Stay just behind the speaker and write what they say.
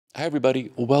Hi,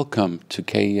 everybody. Welcome to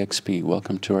KEXP.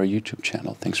 Welcome to our YouTube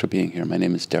channel. Thanks for being here. My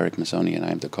name is Darek Mazzone, and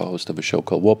I'm the co-host of a show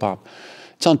called Wopop.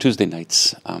 It's on Tuesday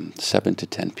nights, 7 to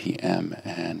 10 p.m.,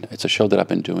 and it's a show that I've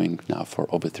been doing now for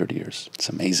over 30 years. It's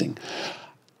amazing.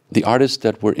 The artist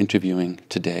that we're interviewing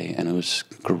today and who's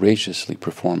graciously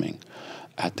performing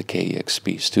at the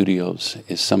KEXP studios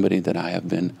is somebody that I have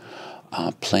been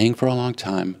playing for a long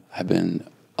time. I've been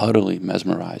utterly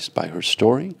mesmerized by her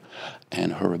story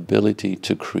and her ability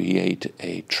to create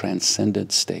a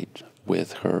transcendent state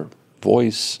with her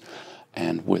voice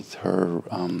and with her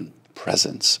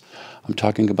presence. I'm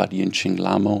talking about Yungchen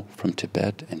Lhamo from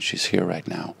Tibet, and she's here right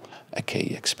now at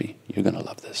KEXP. You're going to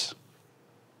love this.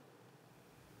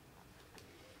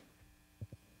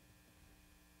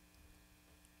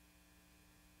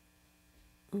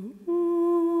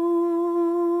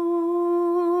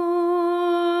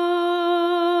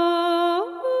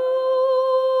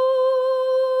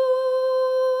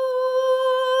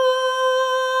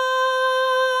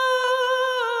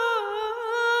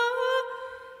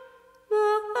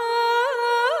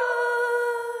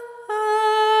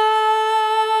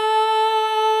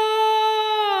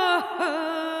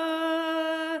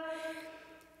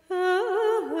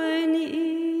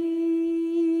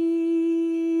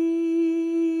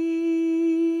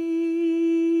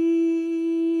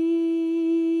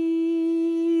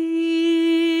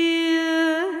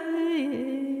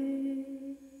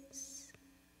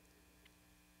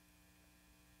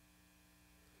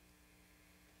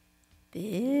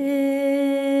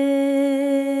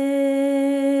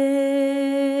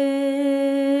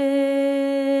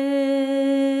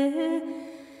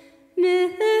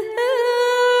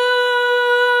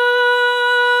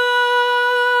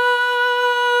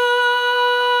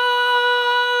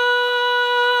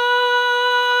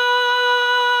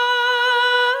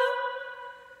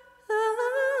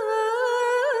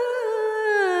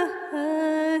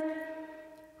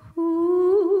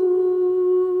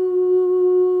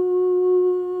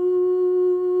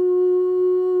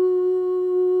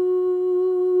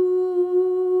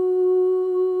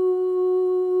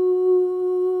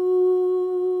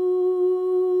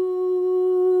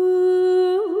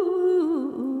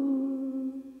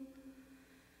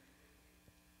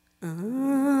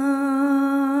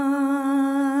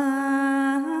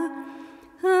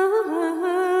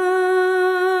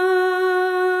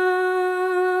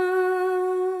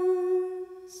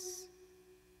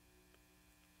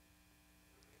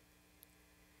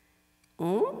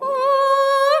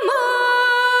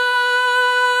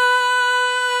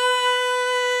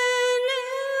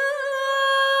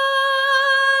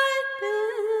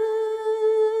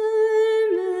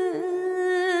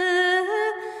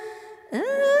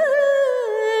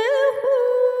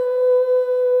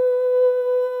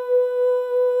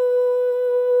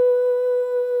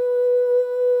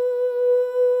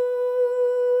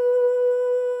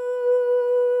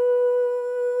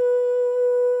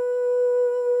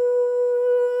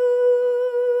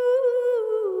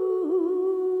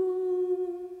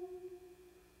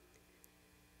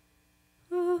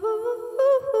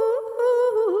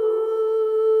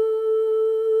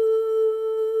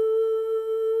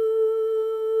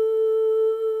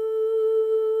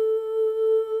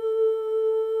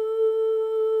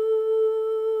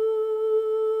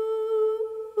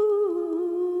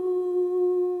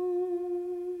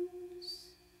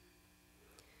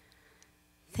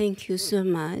 Thank you so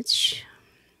much.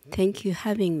 Thank you for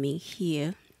having me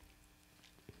here.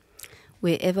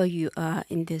 Wherever you are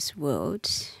in this world,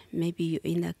 maybe you're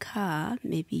in a car,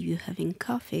 maybe you're having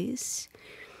coffees,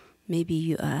 maybe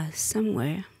you are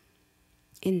somewhere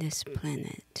in this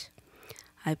planet.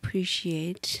 I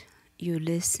appreciate you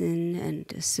listen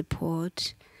and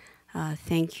support.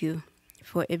 Thank you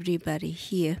for everybody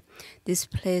here. This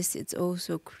place, it's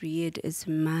also created as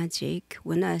magic.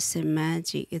 When I say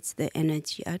magic, it's the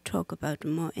energy. I talk about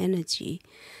more energy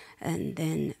and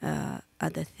then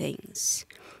other things.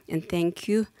 And thank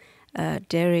you,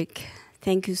 Darek.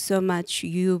 Thank you so much.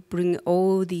 You bring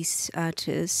all these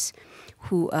artists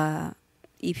who are,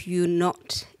 if you're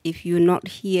not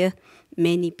here,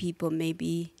 many people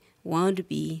maybe want to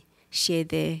be share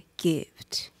their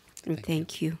gift. And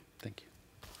thank you. Thank you.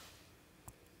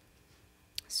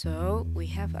 So we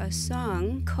have a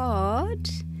song called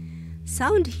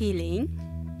Sound Healing.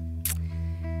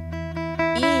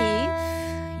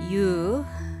 If you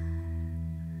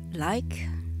like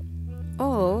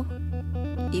or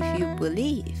if you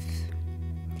believe,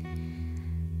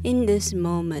 in this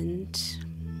moment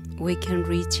we can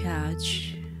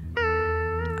recharge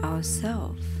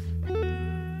ourselves,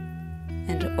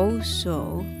 and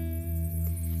also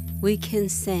we can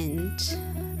send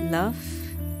love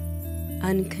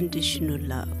unconditional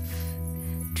love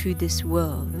to this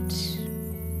world.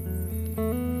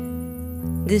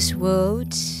 This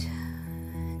world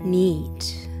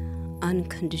needs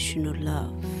unconditional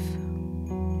love.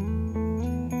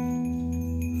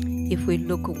 If we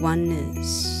look at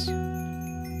oneness,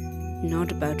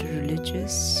 not about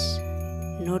religious,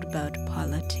 not about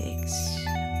politics,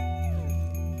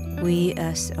 we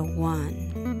as a one.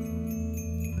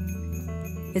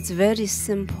 It's very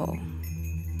simple.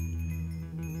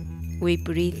 We're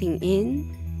breathing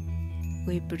in,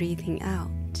 we're breathing out.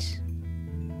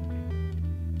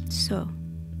 So,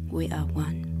 we are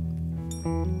one.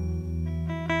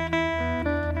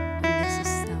 And this is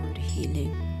sound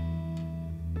healing.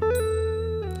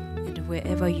 And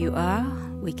wherever you are,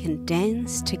 we can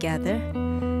dance together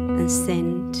and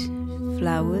send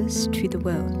flowers to the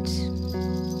world.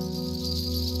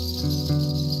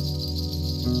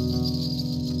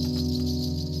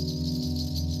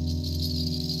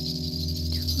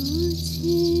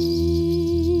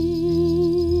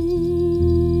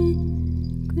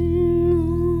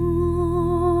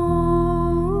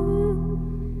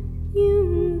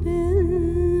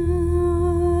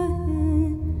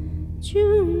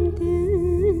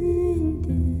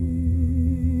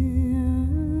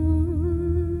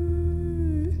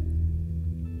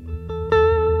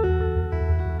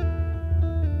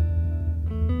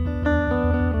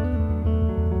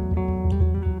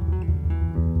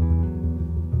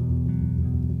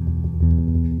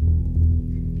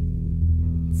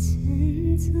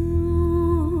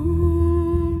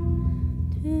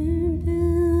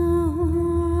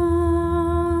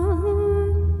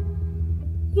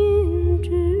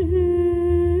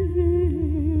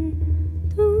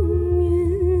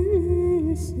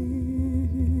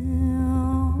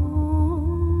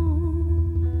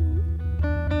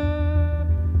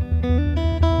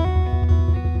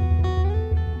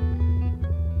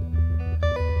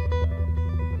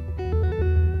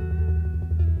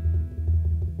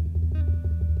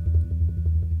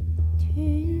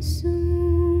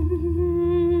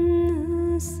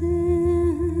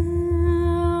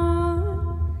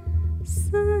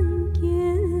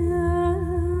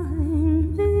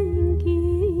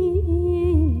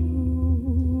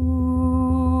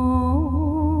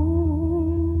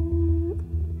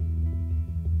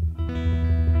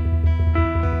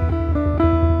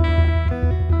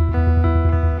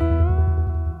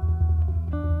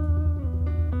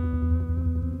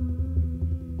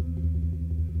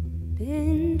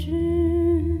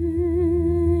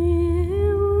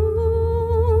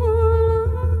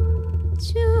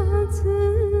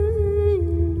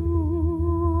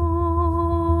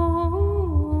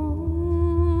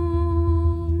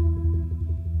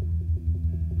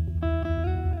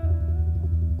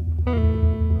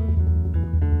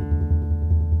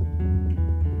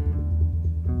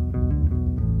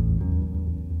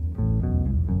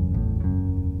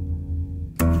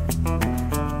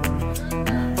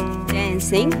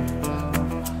 Dancing.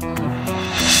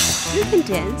 You can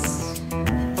dance.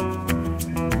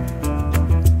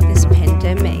 This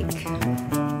pandemic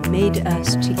made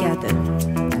us together.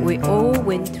 We all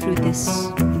went through this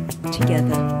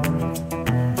together.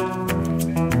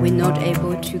 We're not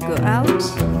able to go out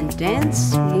and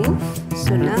dance, move,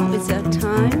 so now is our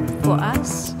time for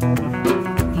us.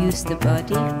 Use the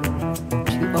body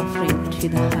to offering to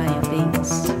the higher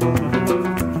beings.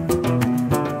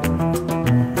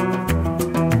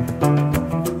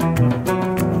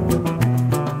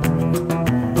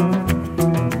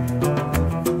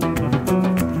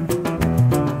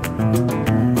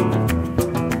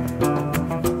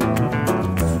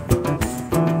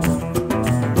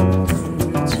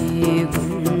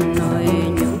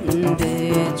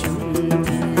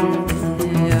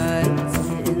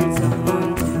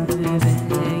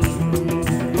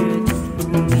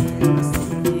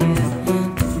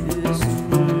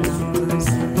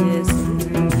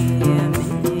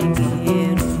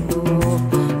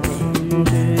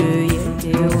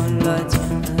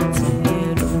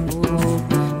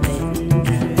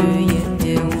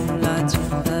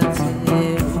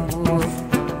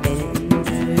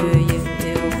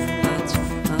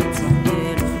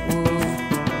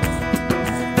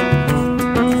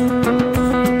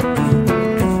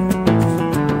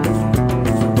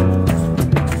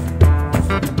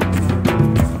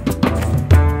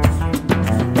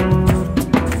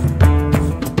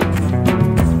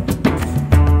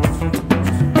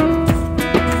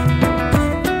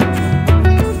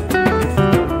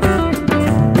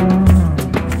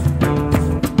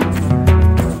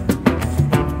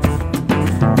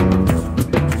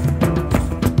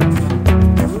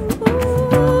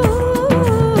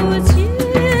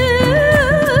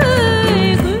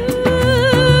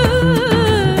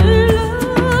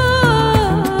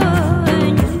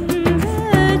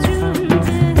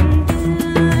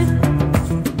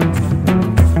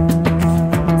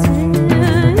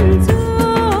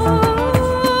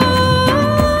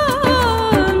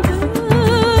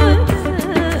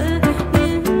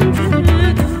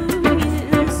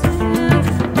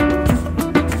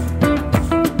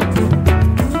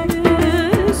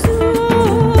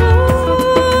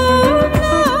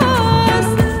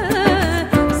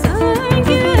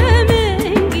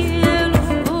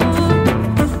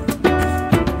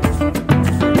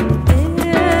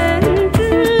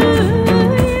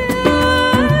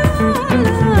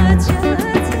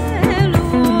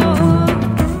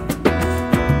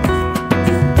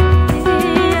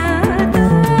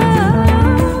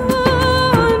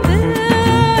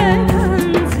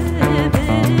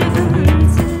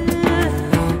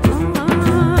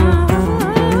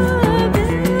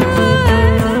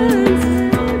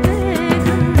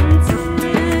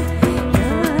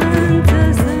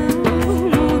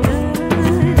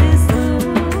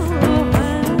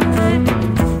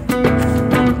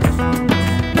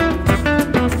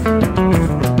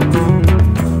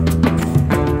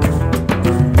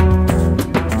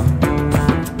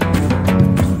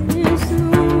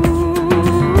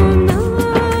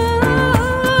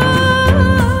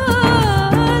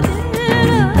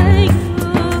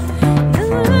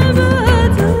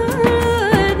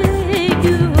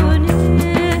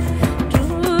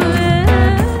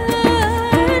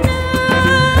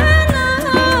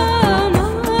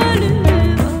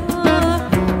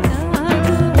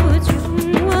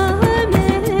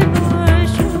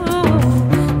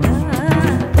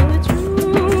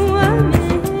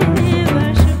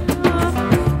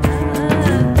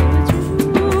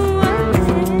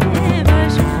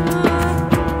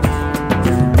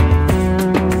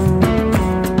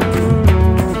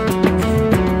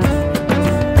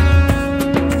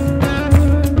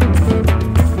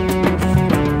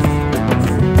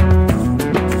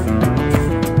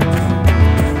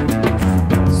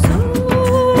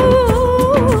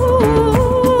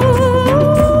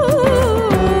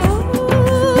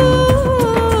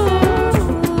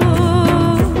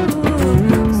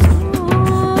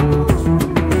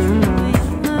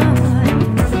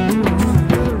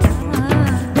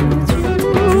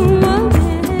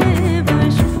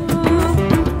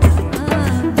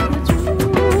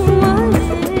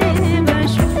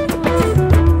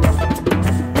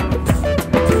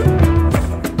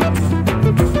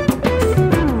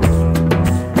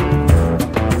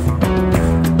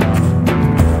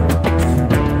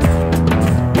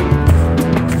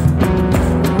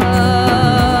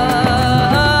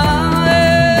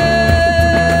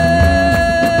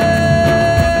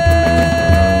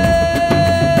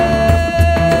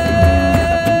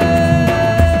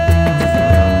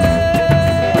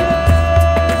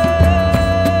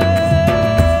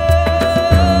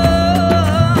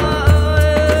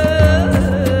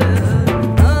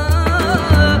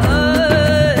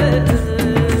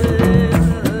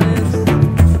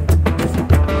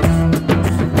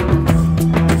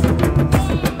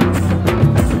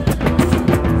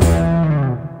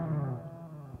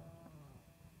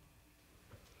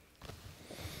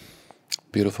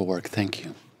 Beautiful work. Thank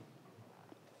you.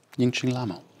 Yungchen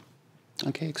Lhamo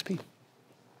on KEXP.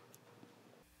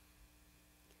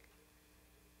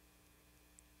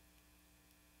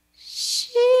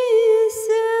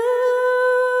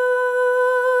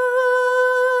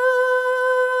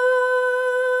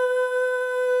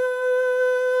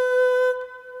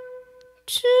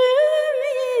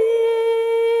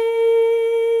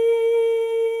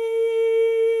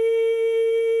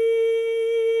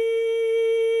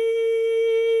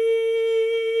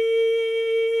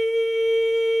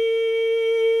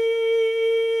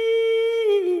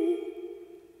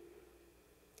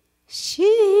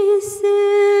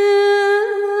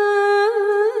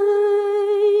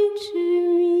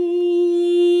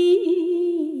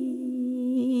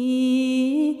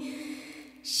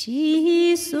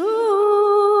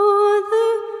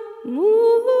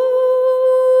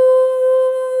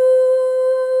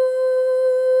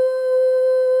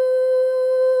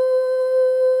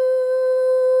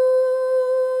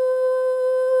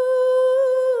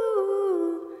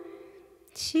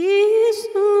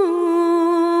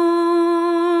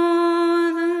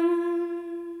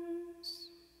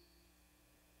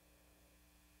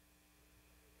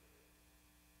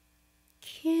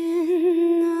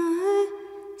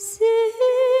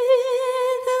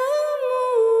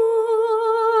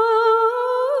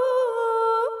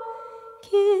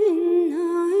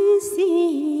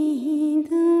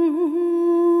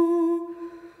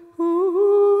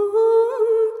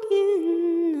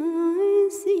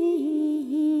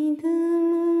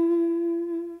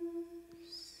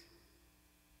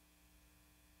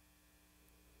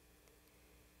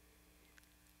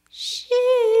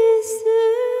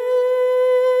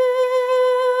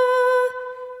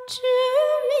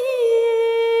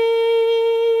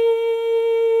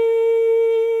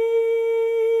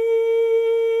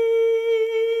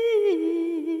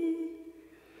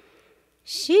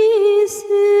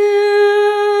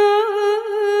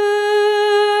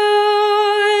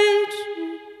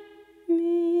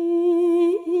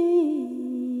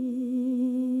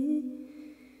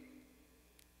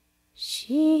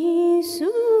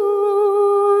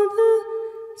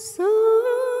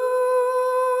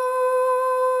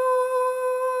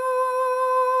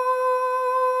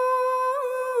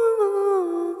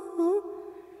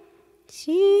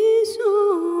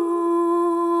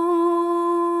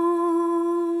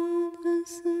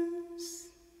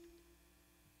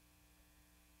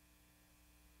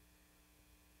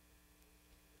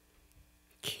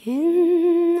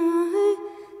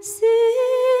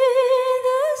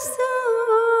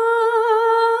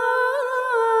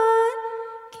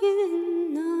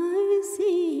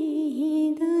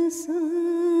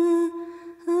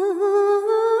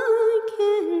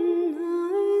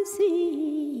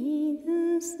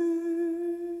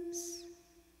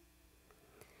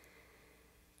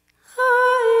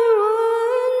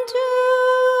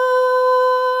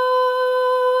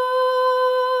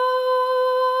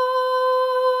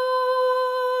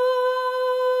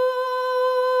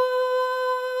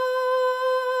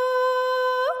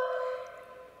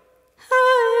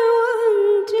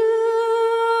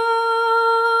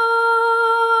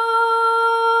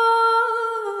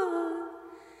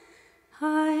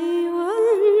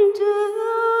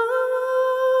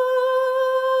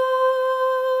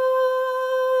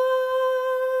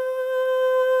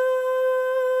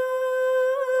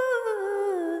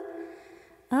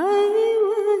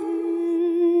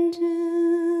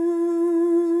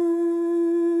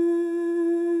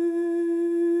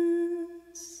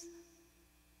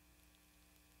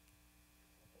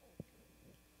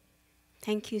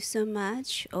 Thank you so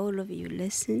much, all of you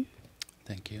listen.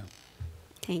 Thank you.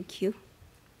 Thank you.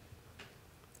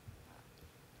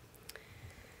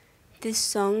 This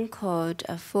song called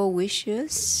Four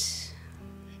Wishes.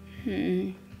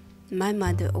 My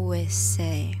mother always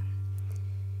say,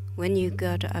 when you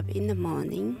get up in the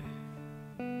morning,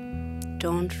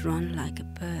 don't run like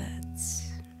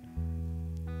birds.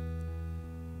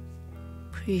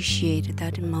 Appreciate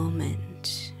that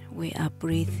moment we are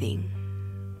breathing.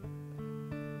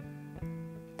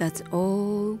 That's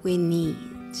all we need.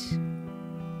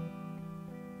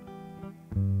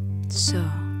 So,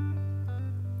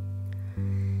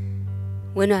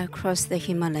 when I crossed the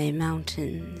Himalaya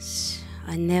mountains,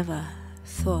 I never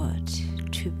thought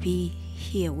to be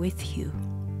here with you.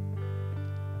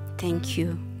 Thank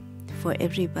you for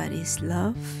everybody's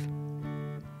love.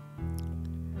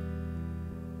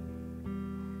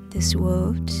 This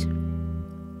world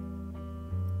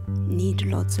needs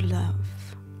lots of love.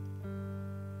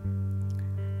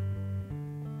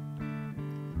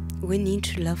 We need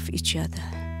to love each other.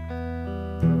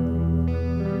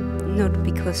 Not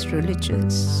because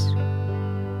religious,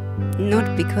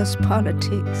 not because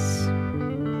politics.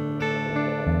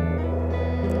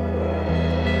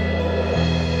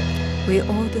 We're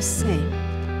all the same.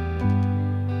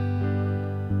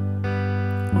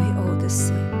 We're all the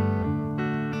same.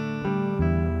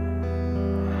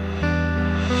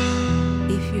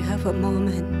 If you have a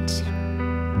moment,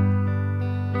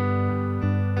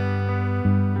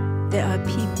 there are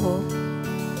people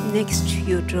next to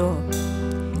your door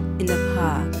in the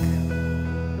park.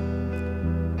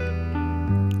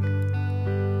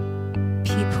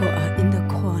 People are in the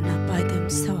corner by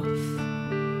themselves.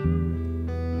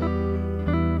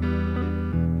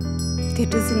 They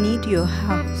doesn't need your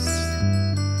house.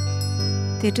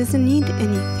 They doesn't need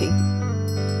anything.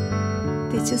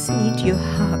 They just need your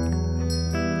hug.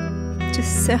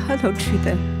 Just say hello to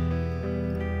them.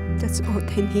 That's all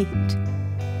they need.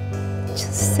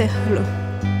 Just say hello.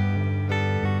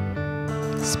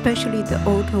 Especially the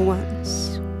older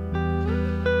ones.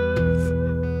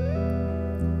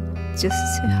 Just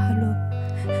say hello.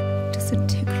 It doesn't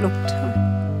take a long time.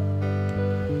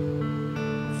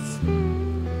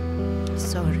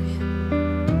 Sorry.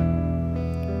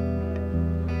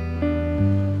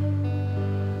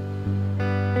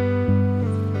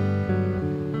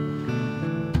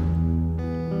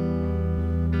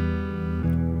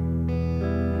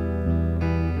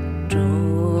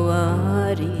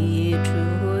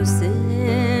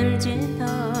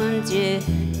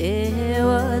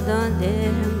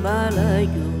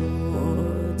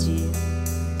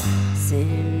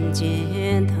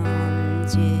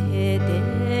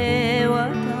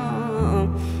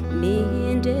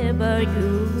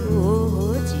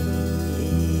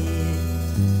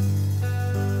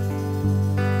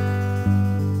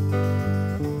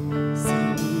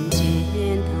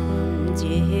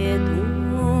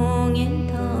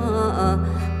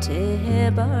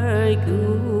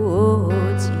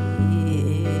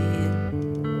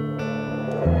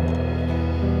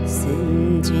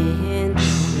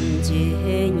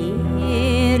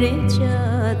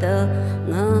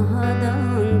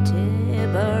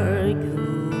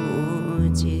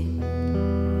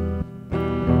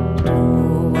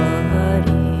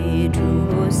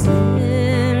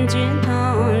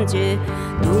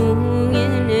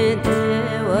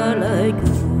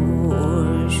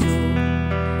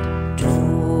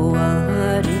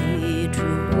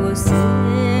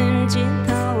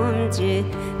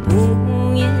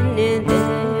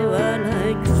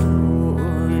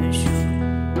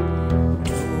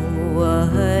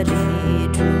 Hare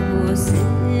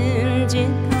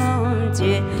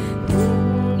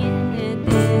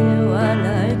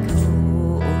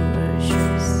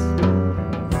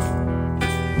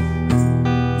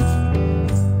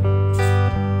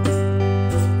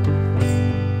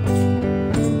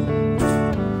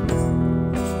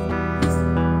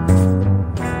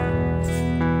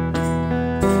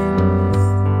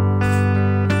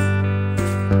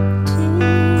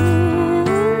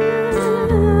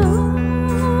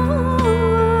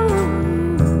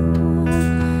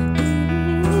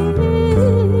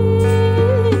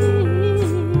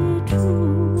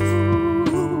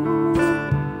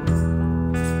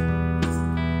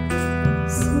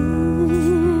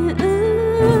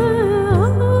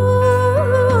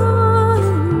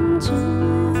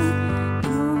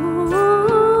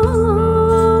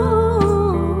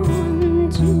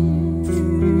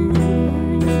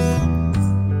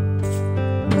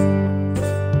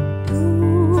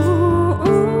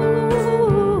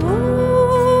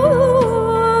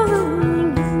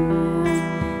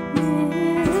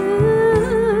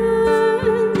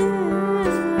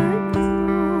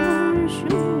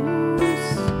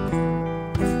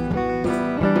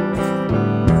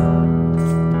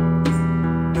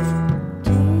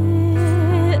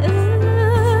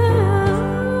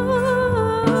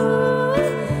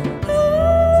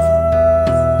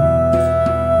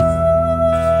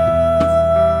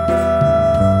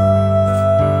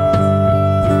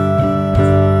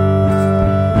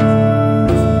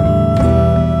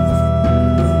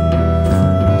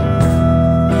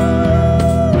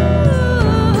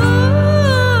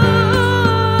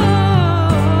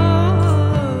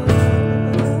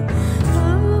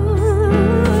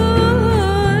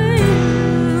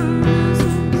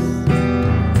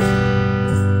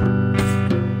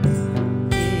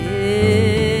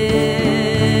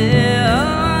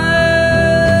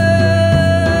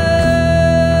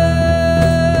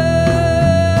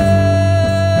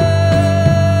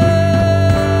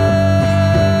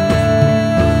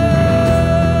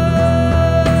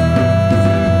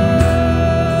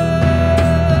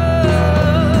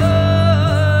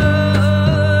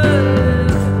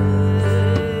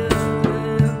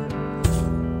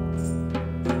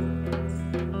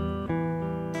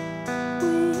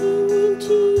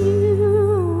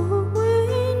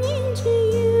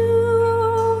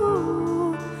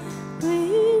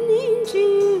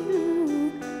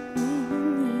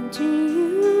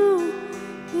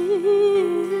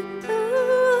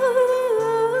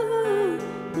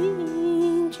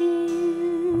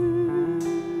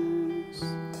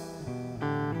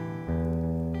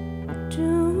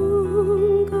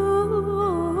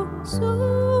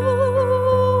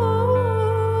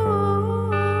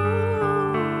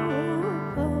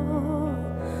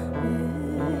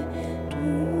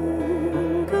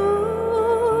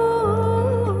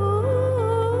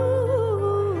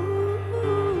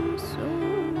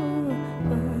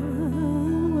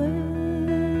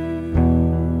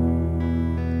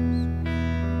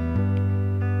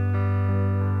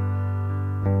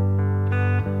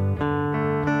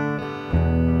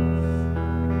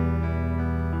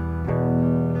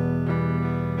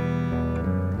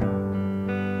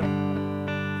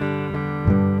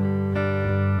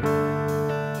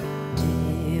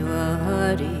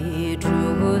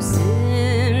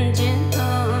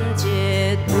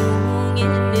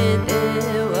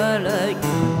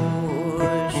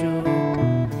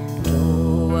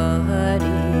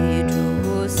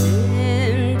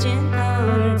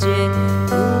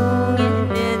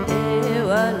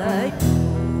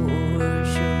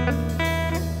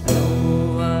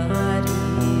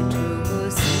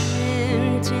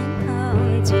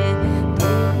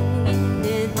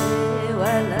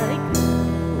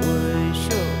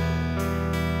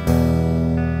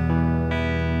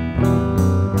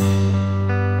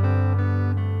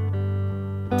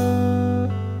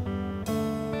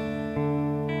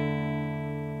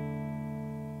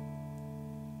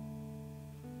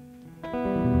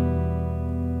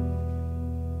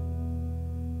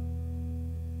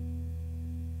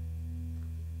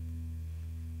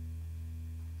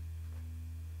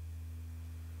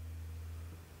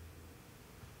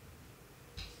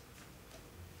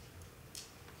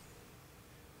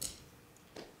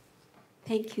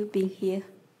Thank you being here.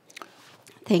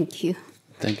 Thank you.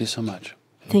 Thank you so much.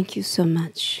 Thank you so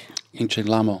much. Yungchen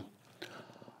Lhamo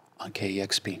on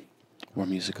KEXP, where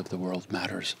music of the world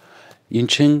matters.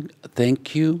 Yungchen,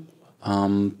 thank you.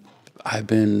 I've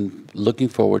been looking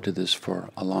forward to this for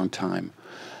a long time,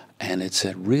 and it's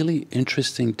a really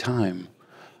interesting time,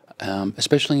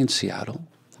 especially in Seattle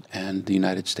and the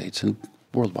United States and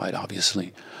worldwide,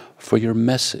 obviously, for your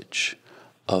message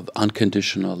of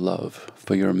unconditional love,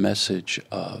 for your message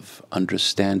of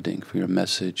understanding, for your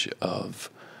message of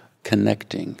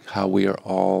connecting, how we are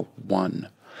all one.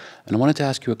 And I wanted to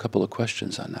ask you a couple of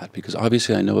questions on that, because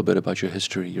obviously I know a bit about your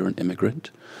history. You're an immigrant.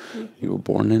 Mm-hmm. You were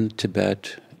born in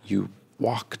Tibet. You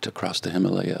walked across the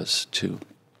Himalayas to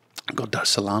go Dar es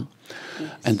Salaam.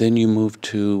 Yes. And then you moved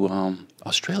to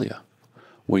Australia,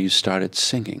 where you started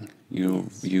singing. You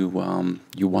won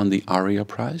the ARIA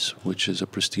Prize, which is a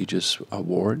prestigious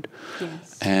award.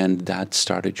 Yes. And that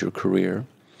started your career.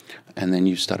 And then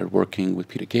you started working with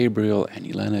Peter Gabriel,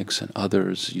 Annie Lennox, and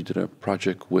others. You did a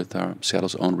project with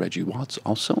Seattle's own Reggie Watts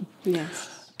also.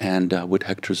 Yes. And with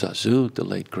Hector Zazou, the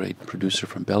late great producer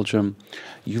from Belgium.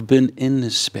 You've been in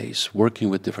this space, working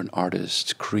with different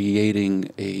artists, creating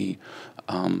a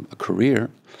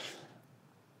career,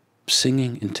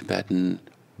 singing in Tibetan,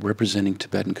 representing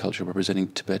Tibetan culture, representing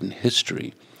Tibetan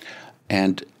history.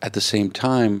 And at the same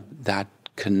time, that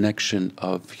connection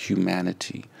of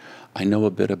humanity. I know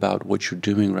a bit about what you're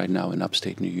doing right now in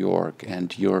upstate New York,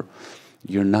 and you're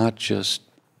not just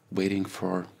waiting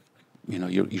for,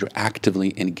 you're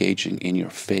actively engaging in your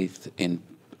faith, in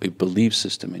a belief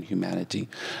system in humanity.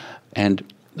 And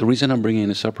the reason I'm bringing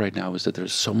this up right now is that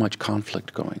there's so much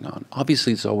conflict going on.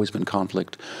 Obviously, it's always been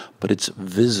conflict, but it's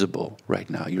visible right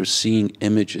now. You're seeing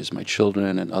images. My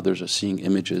children and others are seeing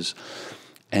images,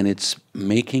 and it's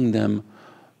making them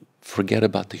forget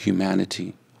about the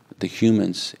humanity, the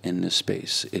humans in this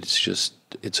space.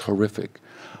 It's horrific.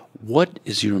 What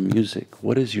is your music?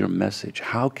 What is your message?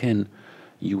 How can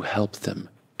you help them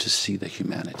to see the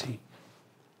humanity?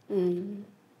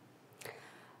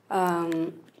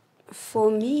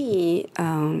 For me,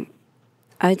 I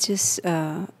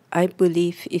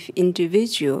believe if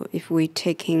we're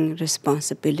taking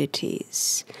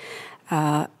responsibilities,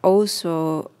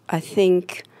 also I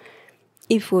think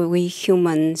if we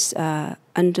humans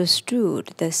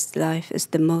understood this life is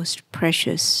the most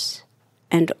precious,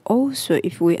 and also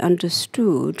if we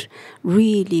understood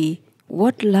really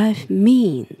what life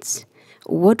means,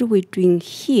 what we're doing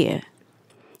here,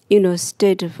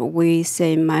 instead of we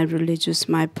say my religious,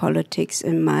 my politics,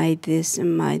 and my this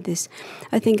and my this,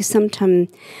 I think sometimes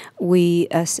we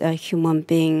as a human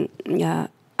being,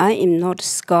 I am not a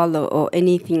scholar or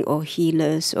anything or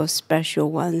healers or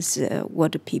special ones,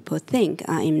 what people think.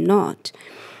 I am not.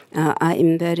 I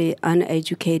am very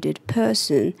uneducated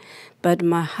person, but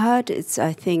my heart is,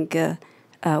 I think,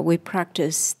 we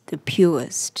practice the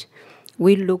purest.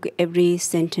 We look every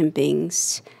sentient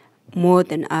beings more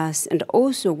than us, and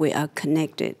also we are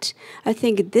connected. I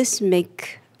think this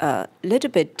make a little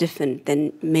bit different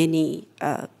than many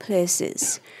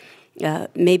places.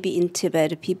 Maybe in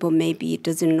Tibet, people maybe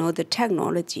doesn't know the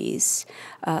technologies,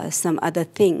 some other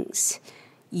things,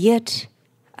 yet,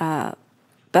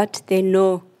 but they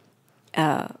know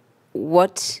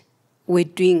what we're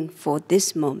doing for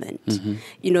this moment.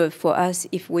 Mm-hmm. For us,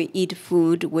 if we eat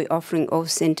food, we're offering all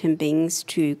sentient beings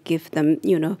to give them,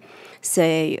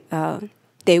 say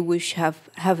they wish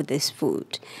have this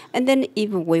food. And then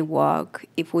if we walk,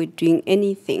 if we're doing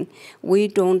anything, we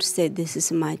don't say this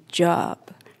is my job.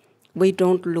 We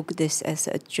don't look this as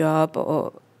a job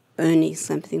or earning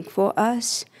something for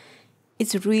us.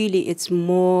 It's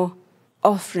more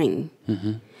offering.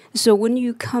 Mm-hmm. So when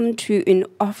you come to an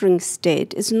offering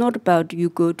state, it's not about you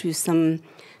go to some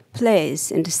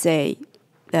place and say,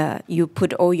 you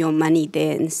put all your money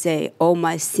there and say, all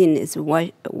my sin is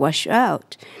washed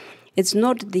out. It's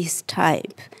not this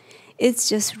type. It's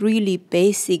just really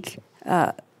basic.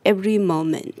 Every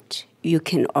moment you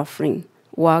can offering,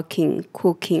 walking,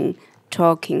 cooking,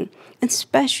 talking, and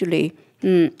especially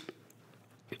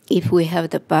if we have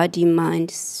the body, mind,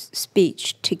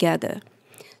 speech together.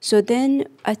 So then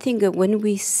I think when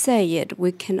we say it,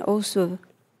 we can also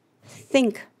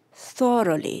think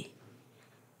thoroughly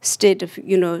instead of,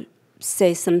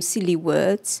 say some silly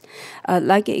words.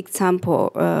 Like example,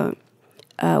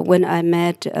 when I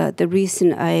met, the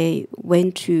reason I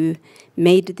went to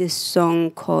made this song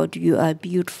called You Are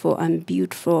Beautiful, I'm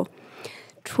Beautiful.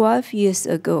 12 years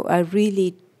ago, I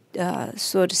really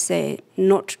sort of say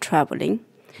not traveling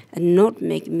and not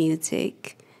make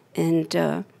music. And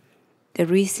the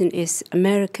reason is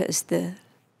America is the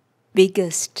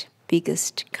biggest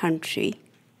country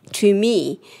to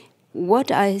me,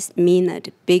 what I mean at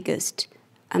biggest,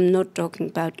 I'm not talking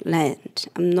about land.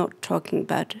 I'm not talking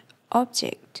about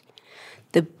object.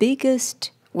 The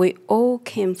biggest, we all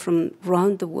came from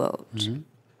around the world.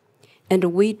 And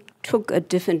we took a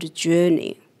different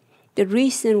journey. The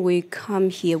reason we come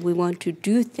here, we want to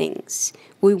do things.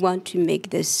 We want to make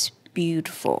this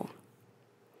beautiful.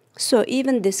 So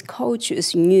even this culture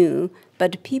is new,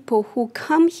 but people who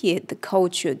come here, the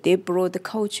culture, they brought the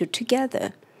culture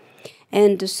together.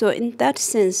 And so in that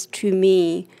sense, to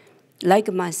me,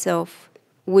 like myself,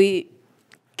 we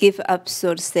give up,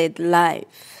 so to say,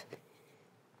 life.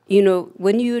 You know,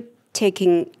 when you're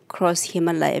taking across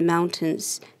Himalaya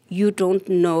mountains, you don't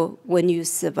know when you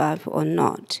survive or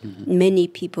not. Many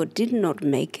people did not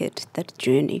make it, that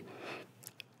journey.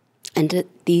 And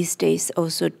these days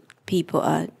also people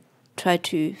are try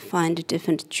to find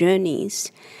different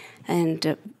journeys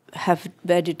and have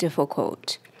very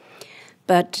difficult.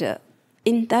 But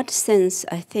in that sense,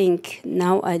 I think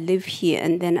now I live here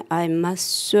and then I must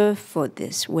serve for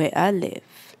this where I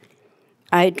live.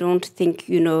 I don't think,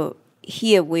 you know,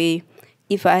 here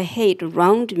if I hate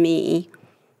around me,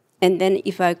 and then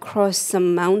if I cross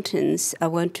some mountains, I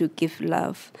want to give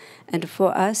love. And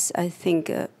for us, I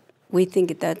think we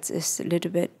think that is a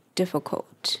little bit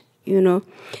difficult. You know,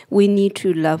 we need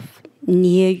to love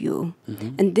near you.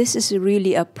 And this is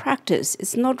really a practice.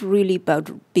 It's not really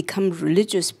about become a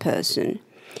religious person.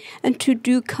 And to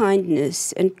do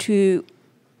kindness and to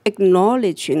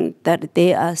acknowledging that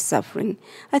they are suffering.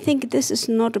 I think this is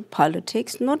not a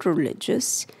politics, not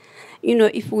religious. You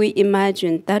know, if we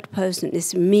imagine that person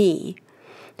is me,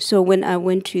 so when I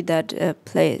went to that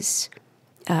place,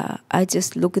 I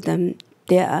just look at them,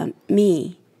 they are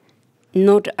me.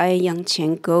 Not I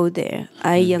Yungchen go there,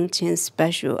 I Yungchen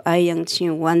special, I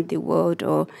Yungchen won the world,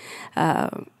 or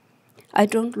I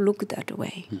don't look that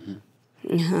way.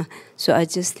 So I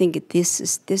just think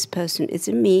this person is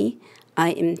me, I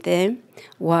am them.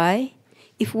 Why?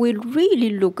 If we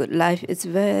really look at life, it's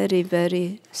very,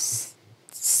 very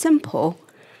simple.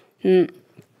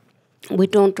 We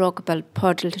don't talk about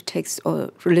politics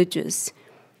or religious.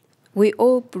 We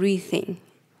all breathing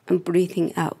and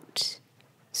breathing out.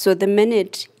 So the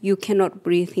minute you cannot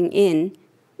breathing in,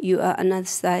 you are another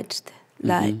side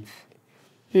life.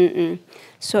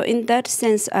 So in that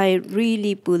sense, I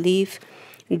really believe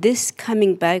this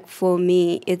coming back for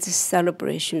me, it's a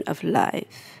celebration of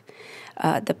life.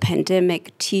 The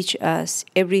pandemic teach us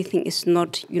everything is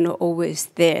not, you know, always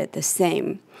there the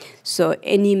same. So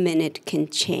any minute can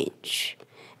change.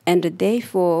 And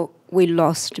therefore, we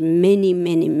lost many,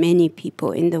 many, many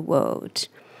people in the world.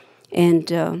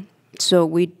 And so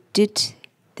we did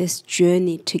this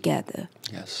journey together.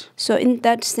 Yes. So in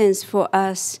that sense, for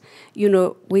us, you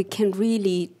know, we can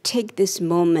really take this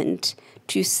moment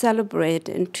to celebrate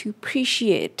and to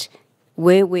appreciate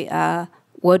where we are,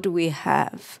 what we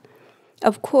have.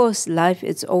 Of course, life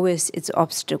is always its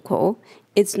obstacle.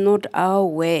 It's not our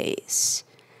ways.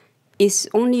 It's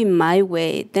only my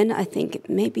way. Then I think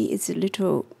maybe it's a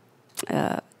little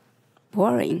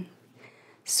boring.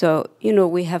 So, you know,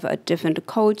 we have a different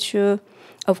culture.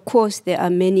 Of course, there are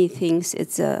many things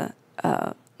it's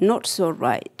not so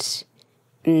right.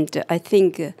 And I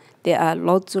think there are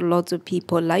lots of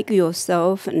people like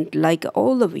yourself and like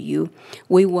all of you.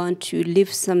 We want to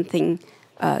leave something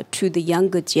to the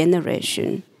younger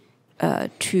generation,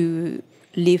 to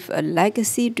leave a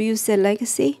legacy. Do you say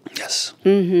legacy? Yes.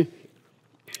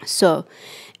 So,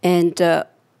 and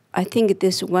I think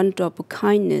this one drop of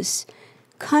kindness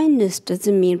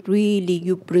doesn't mean really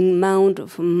you bring amount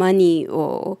of money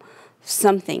or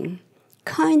something.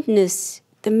 Kindness,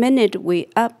 the minute we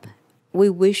up, we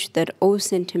wish that all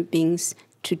sentient beings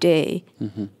today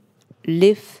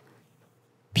live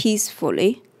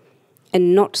peacefully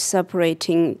and not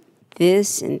separating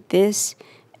this and this.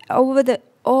 Over the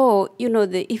all, you know,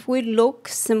 if we look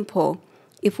simple,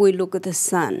 if we look at the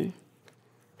sun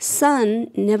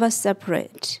never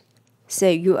separate.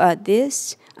 Say you are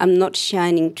this, I'm not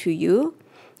shining to you,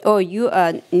 or you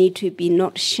need to be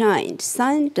not shined.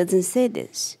 Sun doesn't say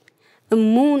this. The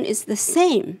moon is the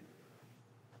same.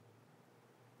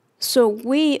 So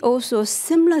we also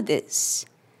similar this.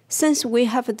 Since we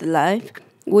have the life,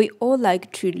 we all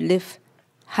like to live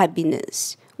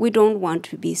happiness. We don't want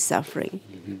to be suffering.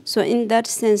 So in that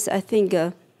sense, I think,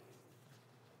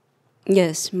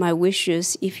 yes, my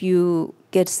wishes, if you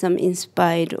get some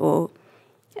inspired or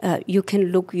you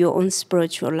can look your own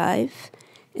spiritual life,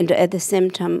 and at the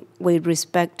same time, we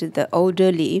respect the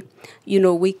elderly. You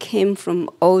know, we came from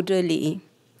elderly.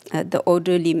 The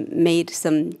elderly made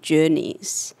some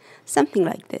journeys, something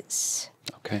like this.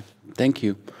 Okay, thank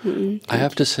you. Thank I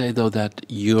have to say, though, that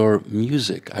your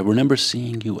music, I remember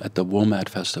seeing you at the WOMAD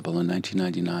Festival in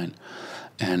 1999,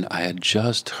 and I had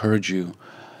just heard you.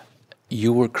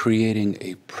 You were creating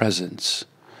a presence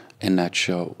in that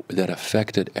show that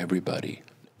affected everybody.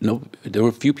 No, there were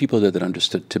a few people there that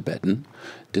understood Tibetan,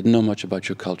 didn't know much about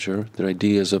your culture. Their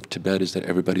ideas of Tibet is that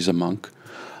everybody's a monk.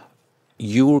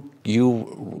 You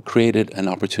created an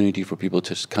opportunity for people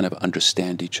to kind of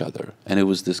understand each other. And it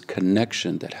was this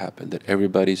connection that happened, that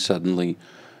everybody suddenly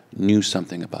knew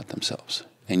something about themselves.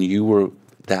 And you were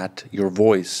that, your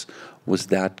voice was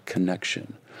that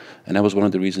connection. And that was one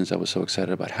of the reasons I was so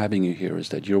excited about having you here, is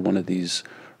that you're one of these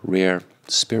rare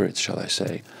spirits, shall I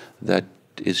say, that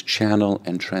is channel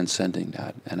and transcending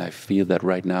that. And I feel that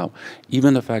right now,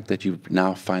 even the fact that you've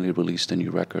now finally released a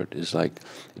new record is like,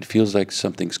 it feels like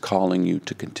something's calling you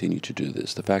to continue to do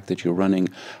this. The fact that you're running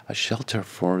a shelter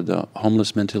for the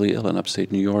homeless mentally ill in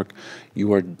upstate New York,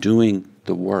 you are doing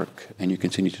the work and you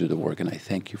continue to do the work. And I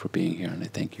thank you for being here, and I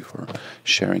thank you for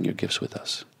sharing your gifts with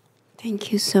us.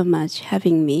 Thank you so much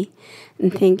having me.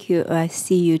 And thank you. I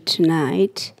see you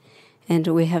tonight. And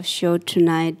we have show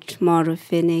tonight, tomorrow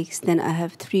Phoenix. Then I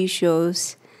have 4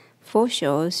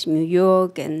 shows, New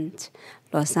York and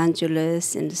Los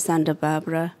Angeles and Santa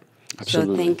Barbara.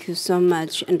 Absolutely. So thank you so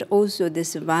much. And also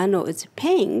this vinyl is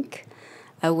pink.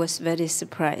 I was very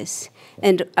surprised.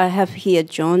 And I have here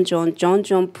John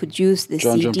produced the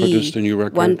CD. John produced a new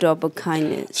record. One Drop of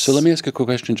Kindness. So let me ask a quick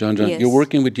question, John. Yes. You're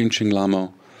working with Yungchen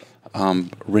Lhamo.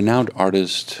 Renowned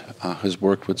artist, has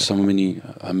worked with so many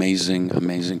amazing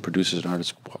producers and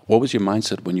artists. What was your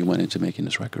mindset when you went into making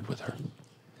this record with her?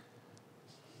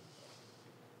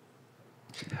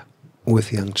 With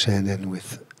Yungchen and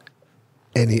with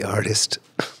any artist,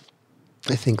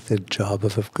 I think the job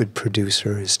of a good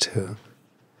producer is to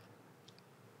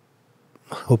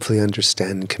hopefully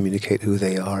understand and communicate who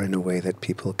they are in a way that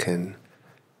people can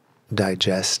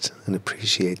digest and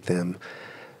appreciate them.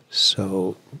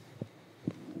 So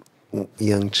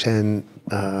Yungchen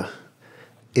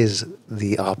is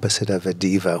the opposite of a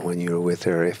diva when you're with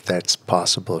her, if that's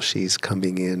possible. She's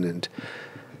coming in and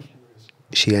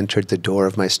she entered the door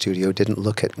of my studio, didn't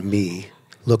look at me,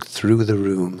 looked through the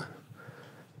room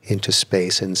into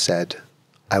space and said,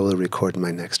 I will record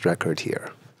my next record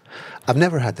here. I've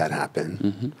never had that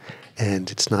happen,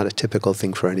 and it's not a typical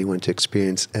thing for anyone to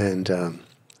experience. And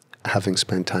having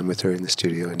spent time with her in the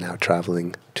studio and now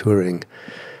traveling, touring,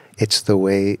 it's the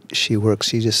way she works.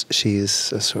 She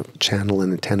is a sort of channel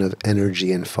and antenna of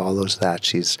energy and follows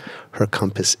that. Her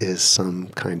compass is some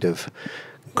kind of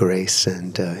grace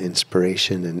and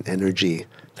inspiration and energy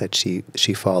that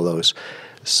she follows.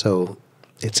 So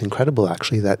it's incredible,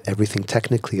 actually, that everything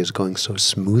technically is going so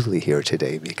smoothly here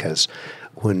today, because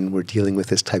when we're dealing with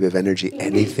this type of energy,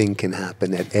 anything can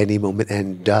happen at any moment,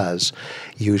 and does.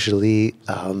 Usually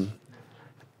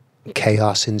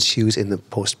chaos ensues in the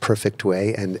most perfect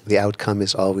way, and the outcome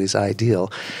is always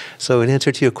ideal. So in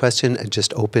answer to your question,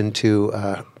 just open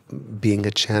to being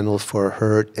a channel for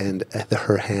her and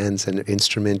her hands and her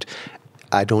instrument.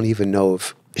 I don't even know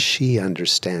if she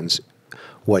understands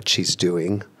what she's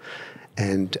doing,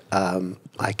 and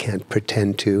I can't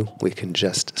pretend to. We can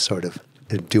just sort of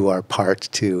do our part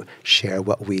to share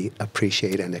what we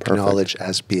appreciate and acknowledge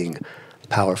as being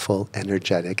powerful,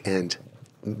 energetic, and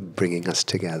bringing us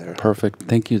together. Perfect.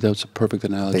 Thank you. That was a perfect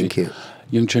analogy. Thank you.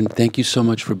 Yungchen, thank you so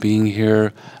much for being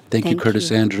here. Thank you, Curtis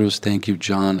you. Andrews. Thank you,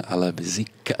 John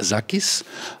Alevizakis.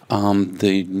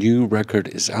 The new record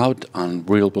is out on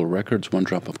Realable Records, One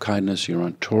Drop of Kindness. You're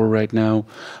on tour right now.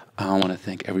 I want to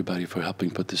thank everybody for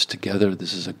helping put this together.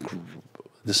 This is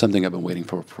something I've been waiting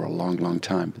for a long, long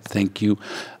time. Thank you.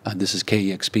 This is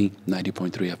KEXP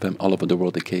 90.3 FM all over the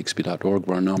world at KEXP.org.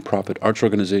 We're a nonprofit arts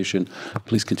organization.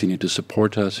 Please continue to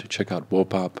support us. Check out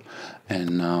WOPOP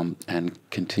and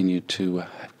continue to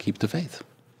keep the faith.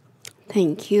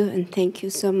 Thank you, and thank you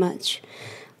so much.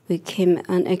 We came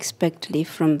unexpectedly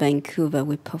from Vancouver.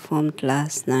 We performed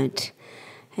last night.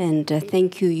 And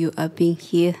thank you. You are being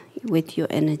here with your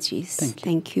energies.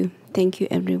 Thank you. Thank you,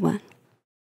 everyone.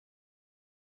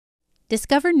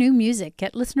 Discover new music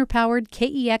at listener-powered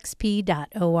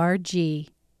KEXP.org.